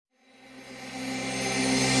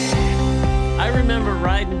remember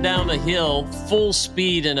riding down the hill full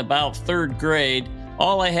speed in about third grade.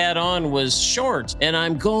 All I had on was shorts, and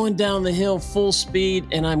I'm going down the hill full speed,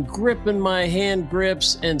 and I'm gripping my hand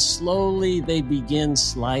grips, and slowly they begin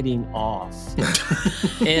sliding off.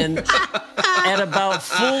 And at about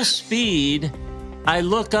full speed, I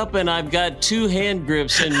look up and I've got two hand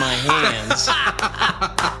grips in my hands.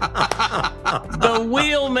 The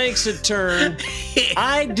wheel makes a turn.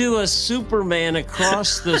 I do a Superman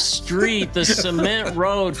across the street, the cement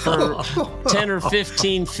road, for 10 or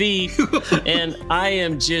 15 feet, and I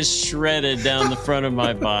am just shredded down the front of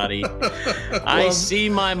my body. I see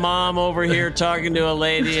my mom over here talking to a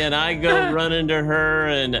lady, and I go running to her,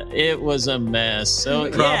 and it was a mess. So,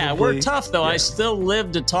 yeah, we're tough, though. Yeah. I still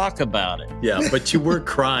live to talk about it. Yeah, but you were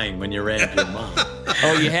crying when you ran to your mom.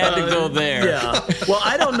 Oh, you had to go there. Yeah. Well,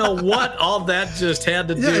 I don't know what all that just had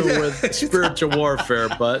to do with spiritual warfare,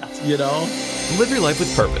 but, you know. Live your life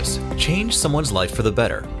with purpose, change someone's life for the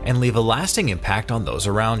better, and leave a lasting impact on those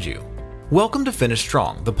around you. Welcome to Finish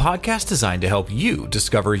Strong, the podcast designed to help you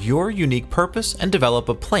discover your unique purpose and develop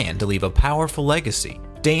a plan to leave a powerful legacy.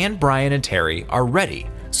 Dan, Brian, and Terry are ready,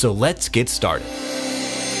 so let's get started.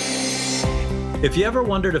 If you ever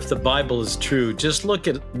wondered if the Bible is true, just look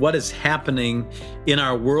at what is happening in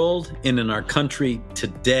our world and in our country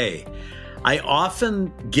today. I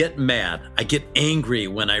often get mad. I get angry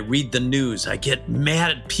when I read the news. I get mad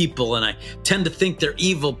at people, and I tend to think they're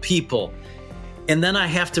evil people. And then I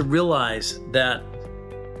have to realize that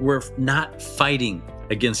we're not fighting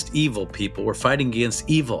against evil people. We're fighting against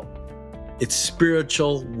evil. It's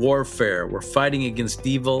spiritual warfare. We're fighting against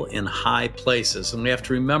evil in high places, and we have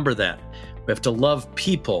to remember that. We have to love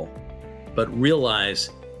people, but realize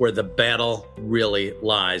where the battle really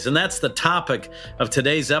lies. And that's the topic of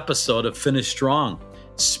today's episode of Finish Strong,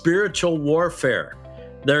 spiritual warfare.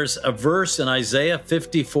 There's a verse in Isaiah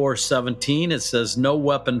 54:17. It says, "No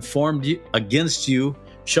weapon formed against you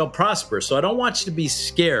shall prosper." So I don't want you to be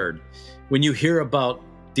scared when you hear about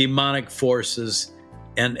demonic forces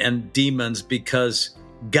and demons, because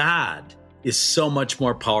God is so much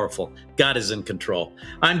more powerful. God is in control.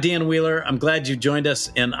 I'm Dan Wheeler. I'm glad you joined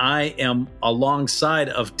us, and I am alongside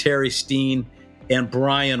of Terry Steen and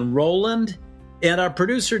Brian Rowland, and our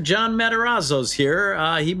producer John Matarazzo's here.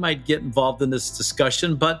 He might get involved in this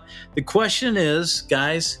discussion, but the question is,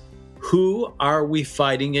 guys, who are we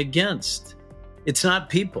fighting against? It's not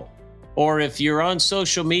people. Or if you're on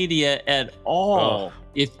social media at all,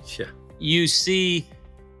 if you see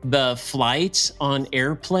the flights on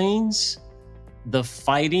airplanes, the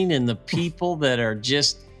fighting and the people that are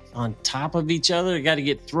just on top of each other, they got to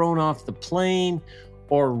get thrown off the plane,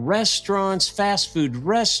 or restaurants, fast food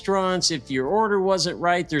restaurants. If your order wasn't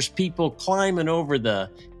right, there's people climbing over the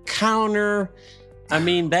counter. I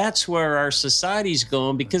mean, that's where our society's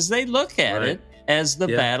going, because they look at it as the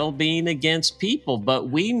battle being against people. But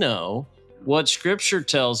we know what Scripture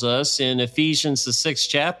tells us in Ephesians, the 6th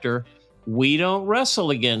chapter, we don't wrestle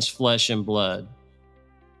against flesh and blood.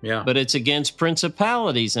 Yeah. But it's against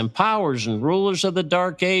principalities and powers and rulers of the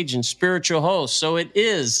dark age and spiritual hosts. So it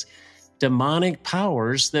is demonic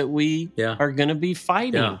powers that we are going to be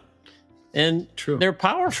fighting. Yeah. And they're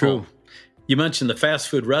powerful. True. You mentioned the fast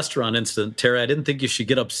food restaurant incident, Terry. I didn't think you should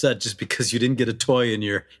get upset just because you didn't get a toy in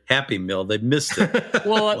your Happy Meal. They missed it.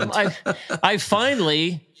 Well, I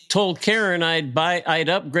finally told Karen I'd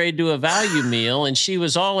upgrade to a value meal, and she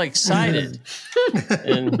was all excited.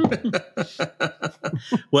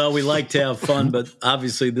 Well, we like to have fun, but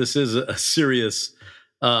obviously this is a serious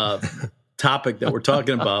topic that we're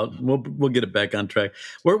talking about. We'll get it back on track.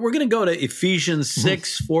 We're going to go to Ephesians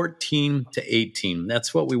 6:14-18.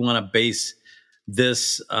 That's what we want to base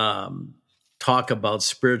this talk about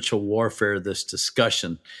spiritual warfare, this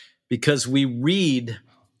discussion, because we read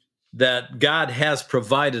that God has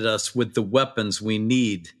provided us with the weapons we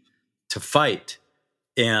need to fight.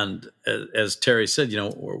 And as Terry said,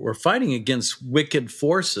 we're fighting against wicked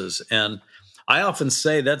forces. And I often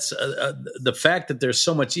say that's the fact that there's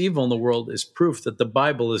so much evil in the world is proof that the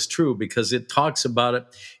Bible is true, because it talks about it,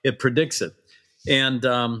 it predicts it. And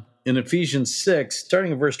in Ephesians 6,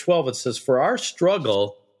 starting in verse 12, it says, "For our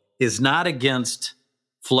struggle is not against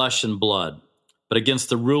flesh and blood, but against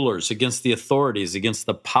the rulers, against the authorities, against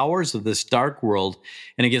the powers of this dark world,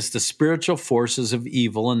 and against the spiritual forces of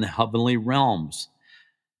evil in the heavenly realms.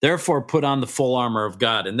 Therefore, put on the full armor of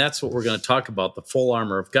God." And that's what we're going to talk about, the full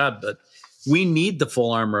armor of God. But we need the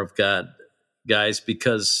full armor of God, guys,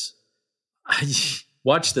 because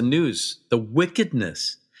watch the news, the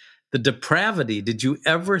wickedness, the depravity. Did you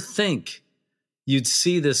ever think you'd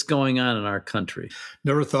see this going on in our country?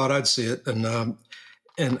 Never thought I'd see it. And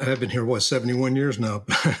And I've been here, 71 years now,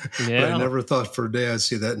 Yeah. but I never thought for a day I'd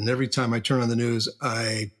see that. And every time I turn on the news,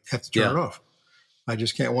 I have to turn it off. I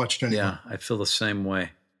just can't watch it anymore. Yeah, I feel the same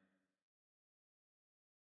way.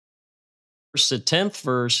 The 10th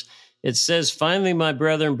verse, it says, "Finally, my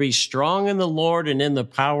brethren, be strong in the Lord and in the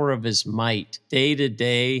power of his might." Day to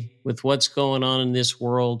day, with what's going on in this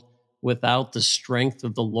world, without the strength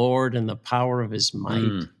of the Lord and the power of his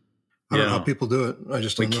might. I don't know how people do it. I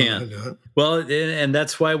just don't know how to do it. Well, and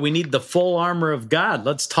that's why we need the full armor of God.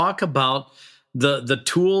 Let's talk about the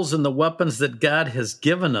tools and the weapons that God has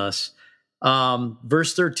given us.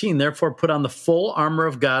 Verse 13, "Therefore put on the full armor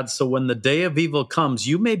of God, so when the day of evil comes,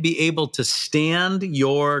 you may be able to stand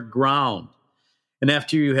your ground. And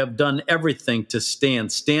after you have done everything to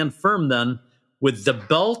stand firm then with the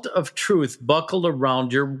belt of truth buckled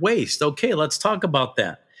around your waist." Okay, let's talk about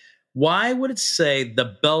that. Why would it say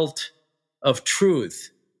the belt of truth?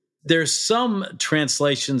 There's some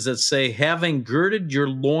translations that say, "having girded your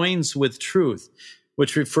loins with truth,"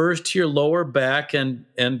 which refers to your lower back and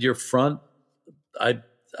your front. I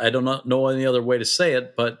don't know any other way to say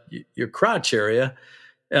it, but your crotch area.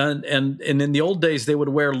 And in the old days, they would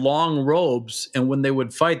wear long robes, and when they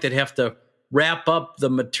would fight, they'd have to wrap up the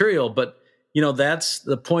material. But, that's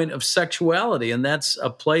the point of sexuality, and that's a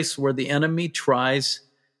place where the enemy tries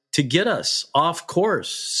to get us off course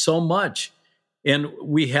so much. And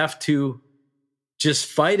we have to just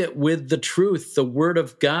fight it with the truth, the word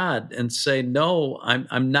of God, and say, no,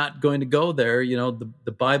 I'm not going to go there.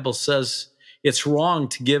 The Bible says it's wrong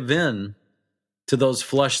to give in to those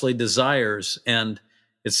fleshly desires. And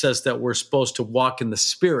it says that we're supposed to walk in the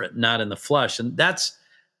spirit, not in the flesh. And that's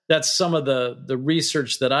some of the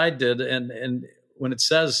research that I did. And when it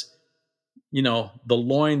says, the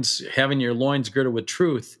loins, having your loins girded with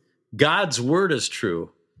truth, God's word is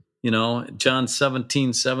true. John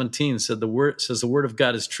 17:17 says the word of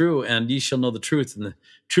God is true, and ye shall know the truth, and the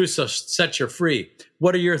truth shall set you free.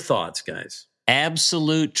 What are your thoughts, guys?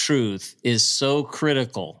 Absolute truth is so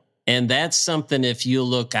critical. And that's something, if you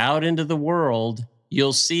look out into the world,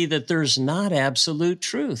 you'll see that there's not absolute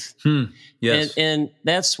truth. Yes. And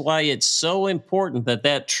that's why it's so important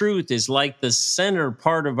that truth is like the center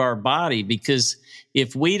part of our body, because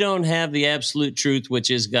if we don't have the absolute truth, which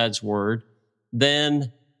is God's word,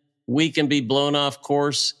 then we can be blown off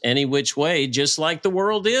course any which way, just like the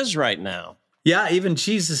world is right now. Yeah, even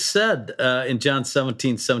Jesus said in John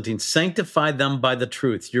 17:17, "Sanctify them by the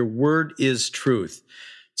truth. Your word is truth."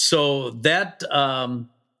 So that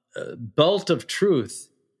belt of truth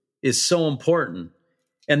is so important.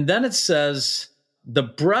 And then it says, the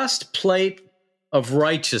breastplate of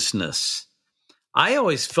righteousness. I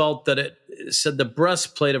always felt that it said the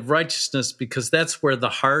breastplate of righteousness because that's where the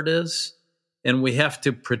heart is, and we have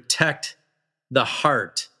to protect the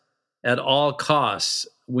heart at all costs.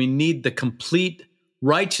 We need the complete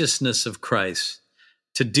righteousness of Christ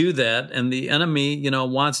to do that. And the enemy,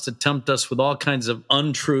 wants to tempt us with all kinds of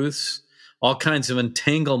untruths, all kinds of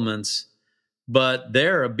entanglements. But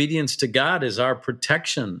their obedience to God is our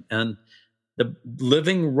protection. And the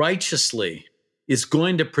living righteously is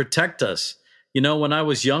going to protect us. When I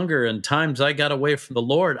was younger and times I got away from the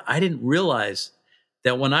Lord, I didn't realize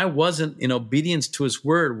that when I wasn't in obedience to his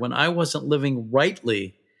word, when I wasn't living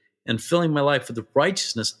rightly and filling my life with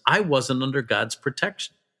righteousness, I wasn't under God's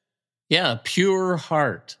protection. Yeah, pure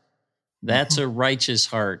heart. That's a righteous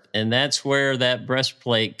heart. And that's where that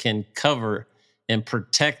breastplate can cover and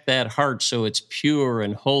protect that heart so it's pure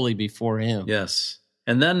and holy before him. Yes.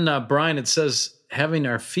 And then, Brian, it says, having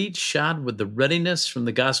our feet shod with the readiness from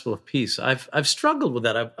the gospel of peace. I've struggled with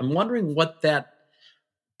that. I'm wondering what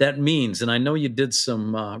that means. And I know you did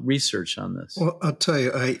some research on this. Well, I'll tell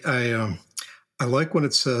you, I like when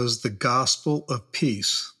it says the gospel of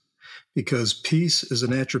peace, because peace is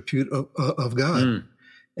an attribute of God.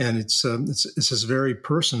 And it's his very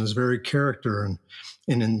person, his very character. And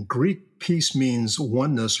in Greek, peace means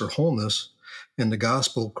oneness or wholeness. And the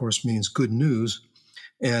gospel, of course, means good news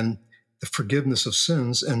and the forgiveness of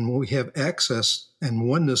sins. And when we have access and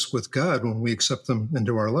oneness with God, when we accept them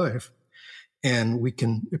into our life, and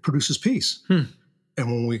it produces peace. And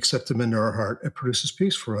when we accept them into our heart, it produces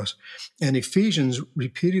peace for us. And Ephesians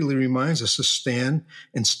repeatedly reminds us to stand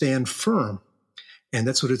and stand firm. And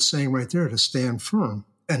that's what it's saying right there, to stand firm.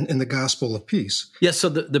 And in the gospel of peace. Yeah, so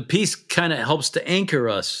the peace kind of helps to anchor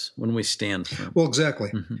us when we stand firm. Well,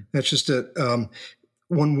 exactly. That's just it.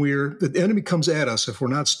 When the enemy comes at us, if we're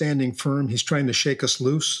not standing firm, he's trying to shake us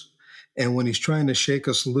loose. And when he's trying to shake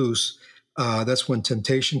us loose, that's when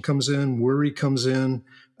temptation comes in, worry comes in,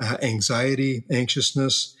 anxiety,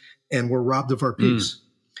 anxiousness, and we're robbed of our peace.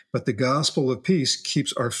 But the gospel of peace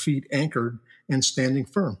keeps our feet anchored and standing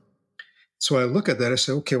firm. So I look at that, I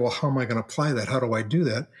say, okay, well, how am I going to apply that? How do I do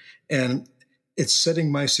that? And it's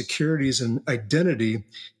setting my securities and identity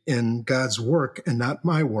in God's work and not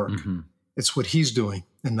my work. Mm-hmm. It's what he's doing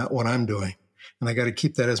and not what I'm doing. And I got to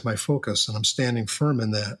keep that as my focus, and I'm standing firm in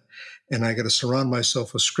that. And I got to surround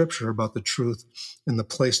myself with scripture about the truth and the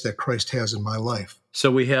place that Christ has in my life. So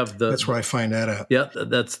we have that's where I find that at. Yeah,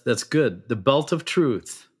 that's good. The belt of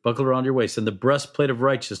truth buckled around your waist, and the breastplate of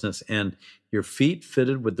righteousness, and your feet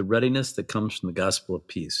fitted with the readiness that comes from the gospel of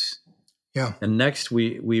peace. Yeah. And next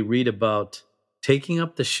we read about taking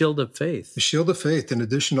up the shield of faith. The shield of faith. In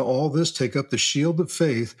addition to all this, take up the shield of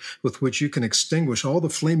faith with which you can extinguish all the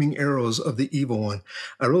flaming arrows of the evil one.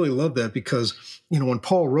 I really love that because, when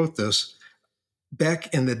Paul wrote this,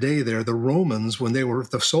 back in the day there, the Romans, when they were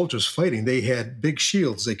the soldiers fighting, they had big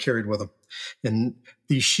shields they carried with them. And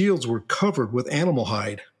these shields were covered with animal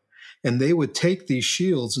hide. And they would take these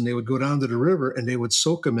shields and they would go down to the river and they would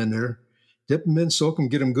soak them in there, dip them in, soak them,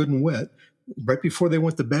 get them good and wet, right before they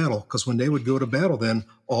went to battle. Because when they would go to battle, then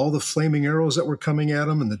all the flaming arrows that were coming at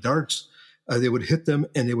them and the darts, they would hit them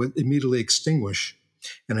and they would immediately extinguish.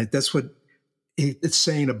 And that's what it's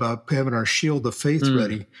saying about having our shield of faith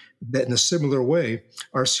ready, that in a similar way,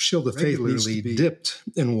 our shield of faith needs to be dipped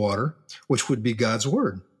in water, which would be God's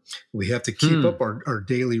word. We have to keep up our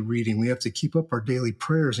daily reading. We have to keep up our daily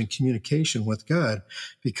prayers and communication with God,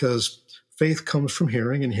 because faith comes from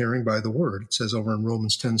hearing, and hearing by the word. It says over in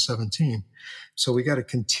Romans 10:17. So we got to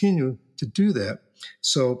continue to do that.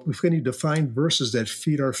 So we've got to define verses that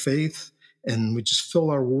feed our faith, and we just fill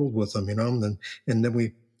our world with them, and then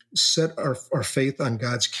we set our faith on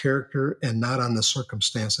God's character and not on the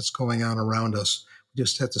circumstance that's going on around us. We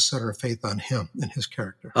just have to set our faith on him and his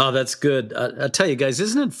character. Oh, that's good. I tell you guys,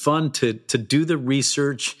 isn't it fun to do the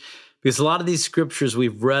research? Because a lot of these scriptures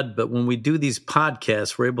we've read, but when we do these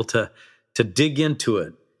podcasts, we're able to dig into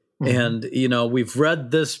it. Mm-hmm. And, we've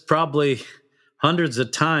read this probably hundreds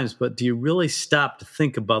of times, but do you really stop to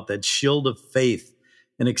think about that shield of faith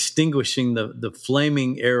and extinguishing the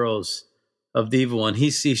flaming arrows of the evil one?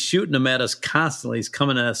 He's shooting them at us constantly. He's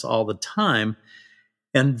coming at us all the time.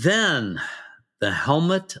 And then the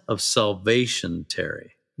helmet of salvation,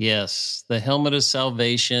 Terry. Yes, the helmet of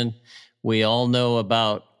salvation. We all know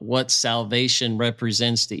about what salvation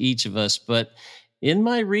represents to each of us, but in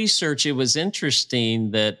my research, it was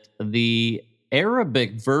interesting that the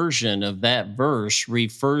Arabic version of that verse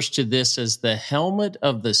refers to this as the helmet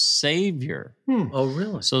of the Savior. Oh,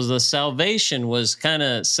 really? So the salvation was kind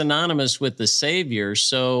of synonymous with the Savior.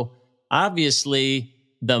 So obviously,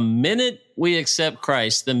 the minute we accept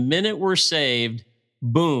Christ, the minute we're saved,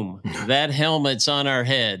 boom, that helmet's on our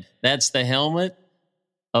head. That's the helmet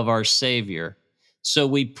of our Savior. So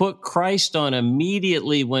we put Christ on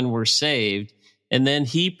immediately when we're saved, and then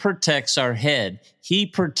he protects our head. He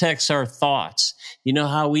protects our thoughts. You know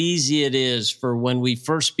how easy it is for when we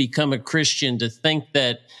first become a Christian to think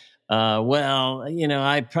that,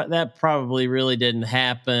 that probably really didn't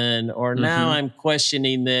happen, or now I'm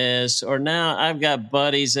questioning this, or now I've got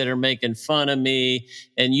buddies that are making fun of me,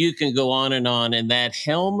 and you can go on. And that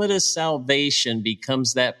helmet of salvation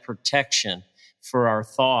becomes that protection for our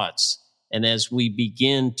thoughts. And as we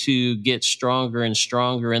begin to get stronger and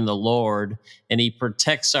stronger in the Lord, and he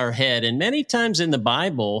protects our head. And many times in the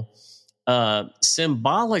Bible,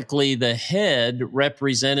 symbolically, the head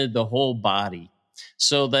represented the whole body.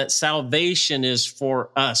 So that salvation is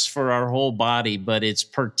for us, for our whole body, but it's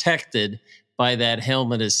protected by that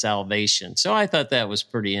helmet of salvation. So I thought that was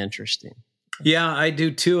pretty interesting. Yeah, I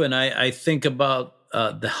do too. And I think about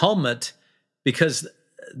the helmet, because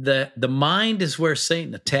the mind is where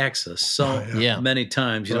Satan attacks us so many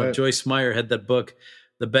times. Joyce Meyer had that book,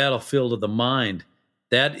 The Battlefield of the Mind.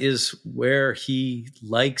 That is where he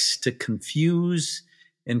likes to confuse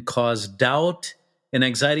and cause doubt and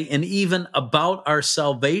anxiety, and even about our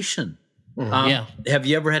salvation. Have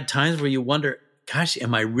you ever had times where you wonder, gosh,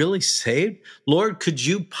 am I really saved? Lord, could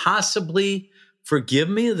you possibly forgive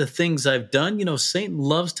me of the things I've done? Satan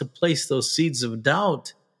loves to place those seeds of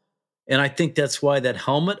doubt. And I think that's why that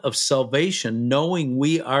helmet of salvation, knowing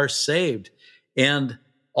we are saved, and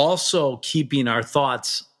also keeping our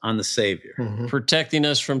thoughts on the Savior. Protecting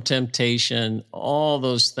us from temptation, all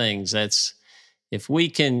those things. That's, if we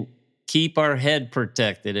can keep our head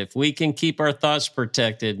protected, if we can keep our thoughts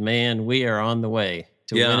protected, man, we are on the way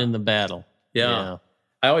to winning the battle. Yeah.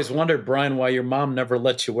 I always wondered, Brian, why your mom never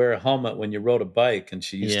let you wear a helmet when you rode a bike, and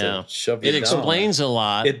she used to shove you down. It explains a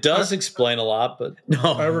lot. It does explain a lot, but no.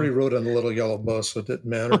 I already rode on the little yellow bus, so it didn't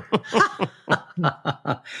matter.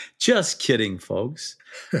 Just kidding, folks.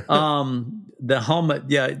 The helmet,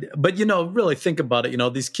 yeah. But, really think about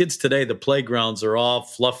it. These kids today, the playgrounds are all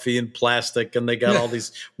fluffy and plastic, and they got all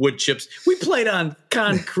these wood chips. We played on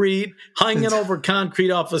concrete, hanging over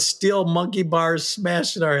concrete off of steel monkey bars,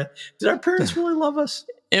 smashing our head. Did our parents really love us?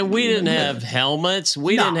 And we didn't have helmets.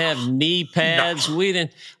 We didn't have knee pads. We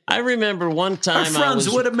didn't. I remember one time our friends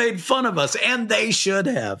would have made fun of us, and they should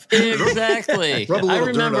have. Exactly. I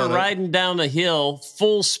remember riding down the hill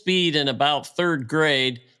full speed in about third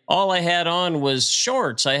grade. All I had on was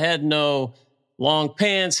shorts. I had no long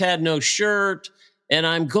pants, had no shirt. And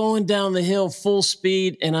I'm going down the hill full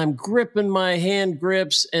speed, and I'm gripping my hand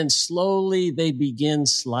grips, and slowly they begin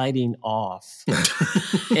sliding off.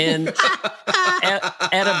 And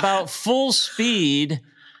at about full speed,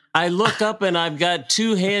 I look up and I've got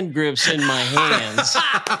two hand grips in my hands.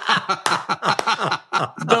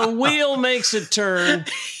 The wheel makes a turn.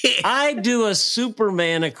 I do a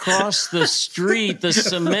Superman across the street, the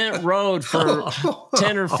cement road for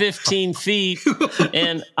 10 or 15 feet,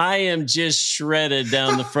 and I am just shredded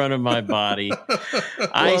down the front of my body.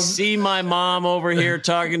 I see my mom over here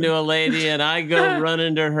talking to a lady, and I go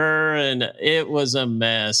running to her, and it was a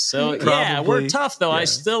mess. So, yeah, we're tough, though. Yeah. I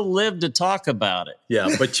still live to talk about it.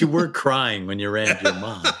 Yeah, but you were crying when you ran to your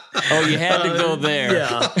mom. Oh, you had to go there.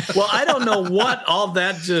 Yeah. Well, I don't know what all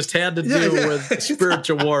that just had to do with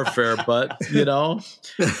spiritual warfare, but,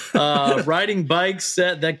 riding bikes,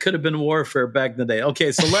 that could have been warfare back in the day.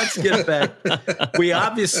 Okay, so let's get back. We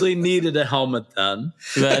obviously needed a helmet then.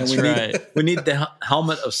 That's right. We need the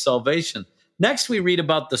helmet of salvation. Next, we read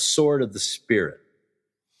about the sword of the Spirit.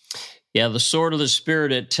 Yeah, the sword of the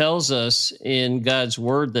Spirit, it tells us in God's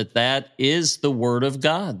word that is the word of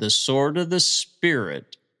God. The sword of the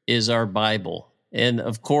Spirit is our Bible. And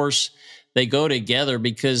of course, they go together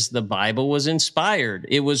because the Bible was inspired.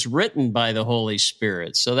 It was written by the Holy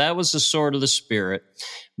Spirit. So that was the sword of the Spirit.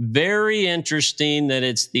 Very interesting that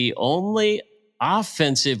it's the only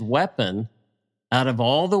offensive weapon out of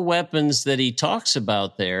all the weapons that he talks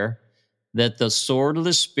about there, that the sword of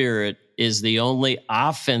the Spirit is the only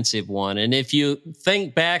offensive one. And if you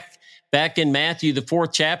think back in Matthew, the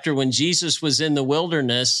 4th chapter, when Jesus was in the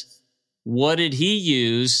wilderness, what did he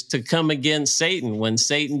use to come against Satan when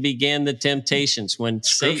Satan began the temptations? When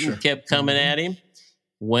Satan kept coming at him,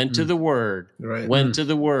 went to the Word, went to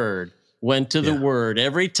the Word, went to the Word.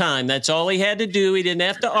 Every time, that's all he had to do. He didn't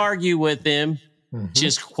have to argue with him.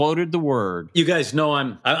 Just quoted the Word. You guys know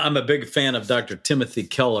I'm a big fan of Dr. Timothy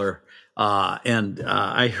Keller. And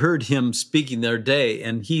I heard him speaking the other day,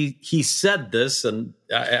 and he said this, and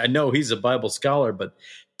I know he's a Bible scholar, but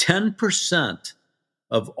 10%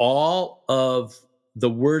 of all of the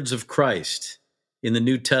words of Christ in the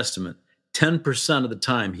New Testament, 10% of the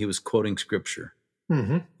time he was quoting Scripture.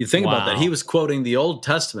 You think about that. He was quoting the Old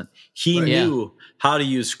Testament. He knew how to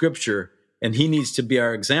use Scripture, and he needs to be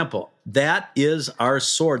our example. That is our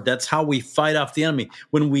sword. That's how we fight off the enemy.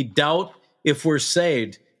 When we doubt if we're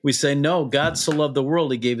saved, we say, no, God so loved the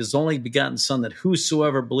world, he gave his only begotten Son, that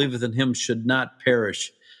whosoever believeth in him should not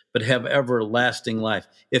perish, but have everlasting life.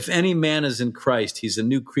 If any man is in Christ, he's a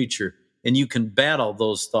new creature, and you can battle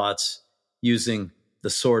those thoughts using the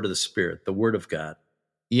sword of the Spirit, the Word of God.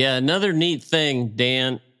 Yeah, another neat thing,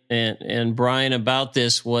 Dan and Brian, about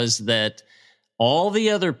this was that all the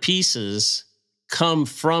other pieces come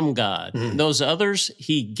from God. Those others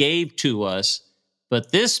he gave to us,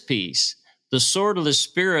 but this piece, the sword of the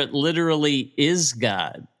Spirit, literally is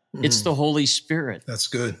God. It's the Holy Spirit. That's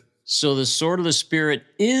good. So the sword of the Spirit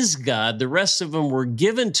is God. The rest of them were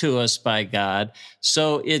given to us by God.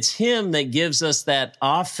 So it's him that gives us that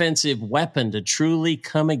offensive weapon to truly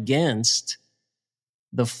come against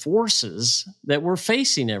the forces that we're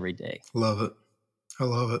facing every day. Love it. I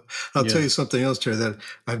love it. I'll tell you something else, Terry, that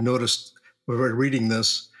I've noticed when we're reading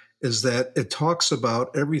this, is that it talks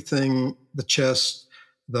about everything, the chest,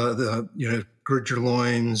 the gird your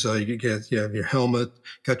loins, you have your helmet,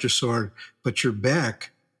 got your sword, but your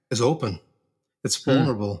back is open. It's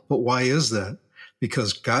vulnerable. But why is that?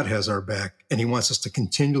 Because God has our back, and he wants us to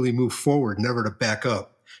continually move forward, never to back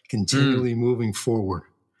up, continually moving forward.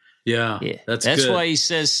 Yeah, that's good. Why he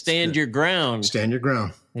says stand your ground. Stand your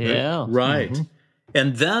ground. Yeah. Right.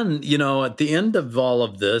 And then, at the end of all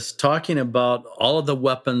of this, talking about all of the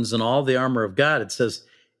weapons and all the armor of God, it says,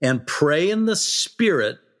 and pray in the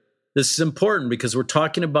Spirit. This is important because we're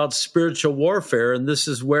talking about spiritual warfare, and this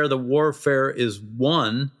is where the warfare is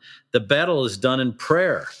won. The battle is done in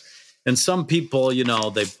prayer. And some people,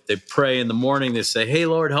 they pray in the morning. They say, hey,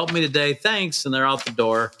 Lord, help me today. Thanks. And they're out the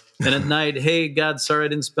door. And at night, hey, God, sorry I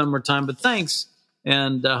didn't spend more time, but thanks.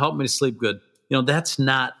 And help me to sleep good. That's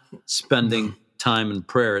not spending time in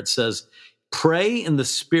prayer. It says, pray in the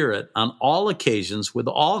Spirit on all occasions with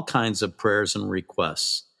all kinds of prayers and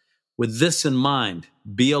requests. With this in mind,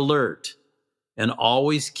 be alert and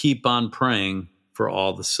always keep on praying for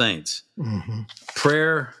all the saints. Mm-hmm.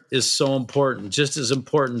 Prayer is so important, just as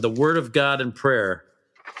important. The Word of God and prayer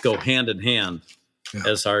go hand in hand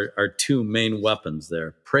as our two main weapons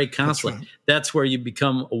there. Pray constantly. That's where you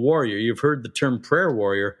become a warrior. You've heard the term prayer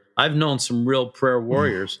warrior. I've known some real prayer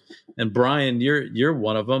warriors, and Brian, you're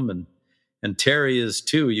one of them, and Terry is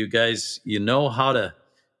too. You guys, you know how to,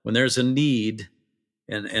 when there's a need,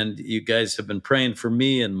 and you guys have been praying for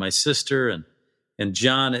me and my sister and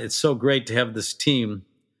John. It's so great to have this team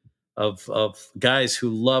of guys who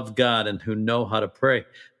love God and who know how to pray.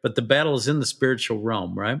 But the battle is in the spiritual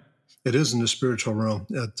realm, right? It is in the spiritual realm.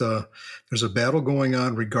 There's a battle going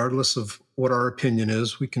on regardless of what our opinion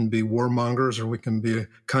is. We can be warmongers or we can be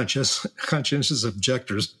conscientious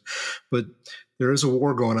objectors. But there is a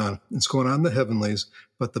war going on. It's going on in the heavenlies.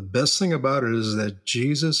 But the best thing about it is that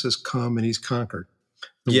Jesus has come and he's conquered.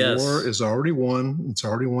 The war is already won. It's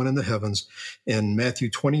already won in the heavens. In Matthew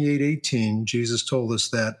 28:18, Jesus told us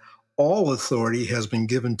that all authority has been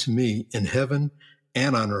given to me in heaven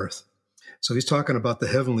and on earth. So he's talking about the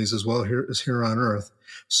heavenlies as well as here on earth.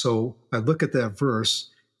 So I look at that verse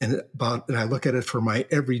and I look at it for my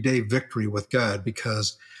everyday victory with God,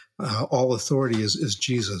 because all authority is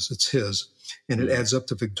Jesus. It's his. And it adds up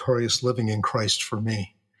to victorious living in Christ for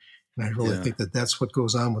me. And I really think that that's what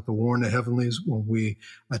goes on with the war in the heavenlies when we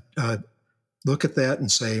look at that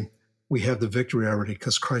and say, we have the victory already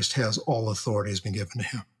because Christ has all authority has been given to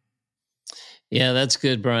him. Yeah, that's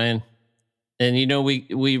good, Brian. And, you know,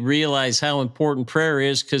 we realize how important prayer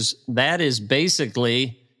is because that is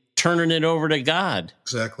basically turning it over to God.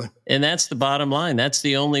 Exactly. And that's the bottom line. That's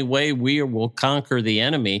the only way we will conquer the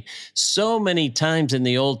enemy. So many times in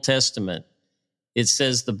the Old Testament, it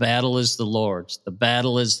says the battle is the Lord's. The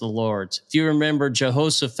battle is the Lord's. If you remember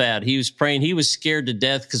Jehoshaphat, he was praying. He was scared to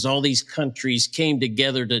death because all these countries came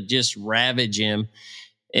together to just ravage him.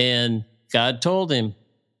 And God told him,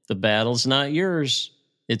 the battle's not yours.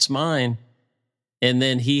 It's mine. And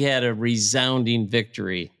then he had a resounding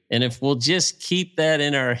victory. And if we'll just keep that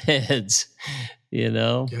in our heads, you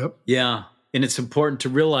know? Yep. Yeah. And it's important to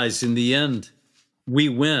realize in the end, we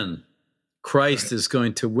win. Christ is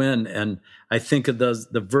going to win. And I think of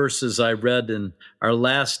the verses I read in our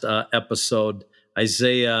last episode,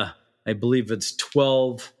 Isaiah, I believe it's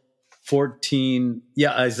 14.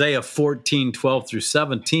 Isaiah 14, 12 through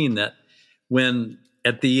 17, that when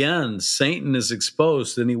at the end, Satan is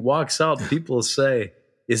exposed and he walks out, people will say,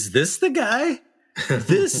 is this the guy?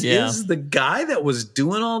 This is the guy that was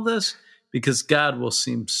doing all this? Because God will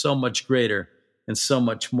seem so much greater and so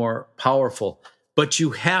much more powerful. But you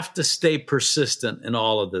have to stay persistent in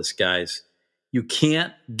all of this, guys. You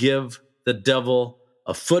can't give the devil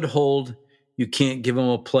a foothold. You can't give him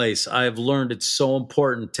a place. I have learned it's so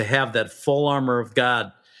important to have that full armor of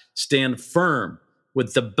God, stand firm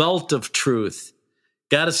with the belt of truth.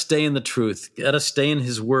 Got to stay in the truth. Got to stay in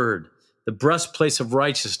his word. The breastplate of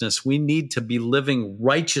righteousness. We need to be living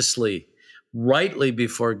righteously, rightly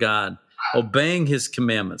before God, obeying his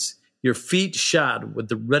commandments. Your feet shod with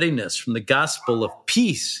the readiness from the gospel of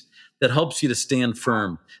peace that helps you to stand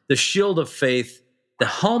firm. The shield of faith, the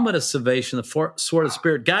helmet of salvation, the sword of the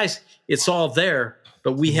Spirit. Guys, it's all there,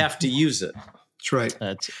 but we have to use it. That's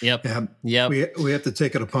right. Yep. We have to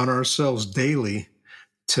take it upon ourselves daily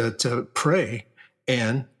to pray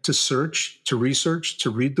and to search, to research, to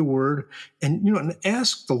read the word, and and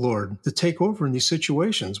ask the Lord to take over in these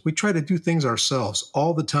situations. We try to do things ourselves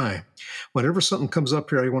all the time. Whenever something comes up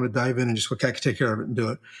here, I want to dive in and just, okay, I can take care of it and do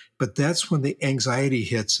it. But that's when the anxiety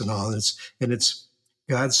hits and all. It's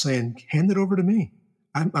God saying, hand it over to me.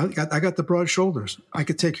 I got the broad shoulders. I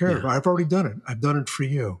could take care of it. I've already done it. I've done it for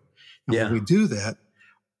you. And when we do that,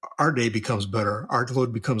 our day becomes better, our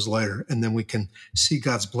load becomes lighter, and then we can see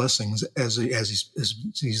God's blessings as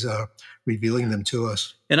he's revealing them to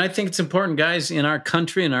us. And I think it's important, guys, in our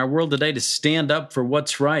country and our world today to stand up for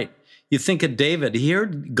what's right. You think of David. He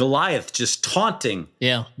heard Goliath just taunting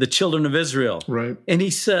the children of Israel. Right. And he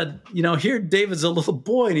said, here David's a little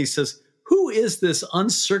boy, and he says, who is this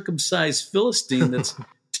uncircumcised Philistine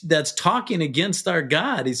that's talking against our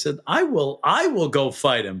God? He said, I will go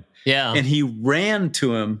fight him. Yeah. And he ran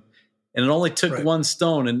to him, and it only took one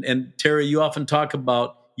stone. And Terry, you often talk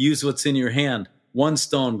about use what's in your hand. One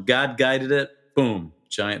stone, God guided it, boom.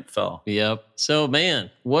 giant fell. Yep. So,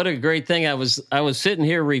 man, what a great thing. I was sitting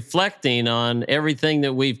here reflecting on everything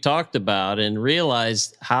that we've talked about and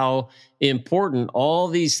realized how important all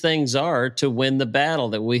these things are to win the battle,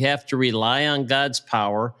 that we have to rely on God's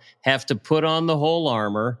power, have to put on the whole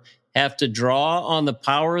armor, have to draw on the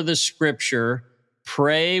power of the Scripture,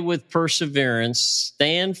 pray with perseverance,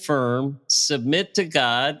 stand firm, submit to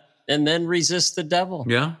God, and then resist the devil.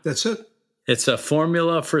 Yeah. That's it. It's a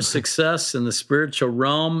formula for success in the spiritual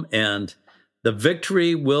realm, and the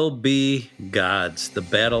victory will be God's. The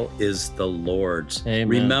battle is the Lord's. Amen.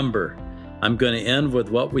 Remember, I'm going to end with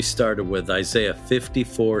what we started with, Isaiah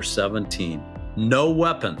 54:17. No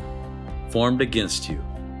weapon formed against you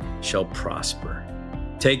shall prosper.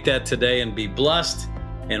 Take that today and be blessed,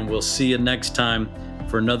 and we'll see you next time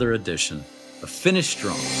for another edition of Finish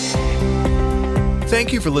Strong.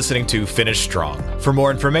 Thank you for listening to Finish Strong. For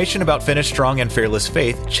more information about Finish Strong and Fearless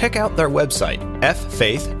Faith, check out their website,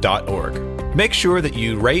 ffaith.org. Make sure that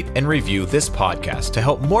you rate and review this podcast to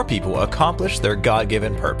help more people accomplish their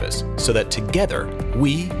God-given purpose so that together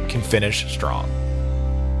we can finish strong.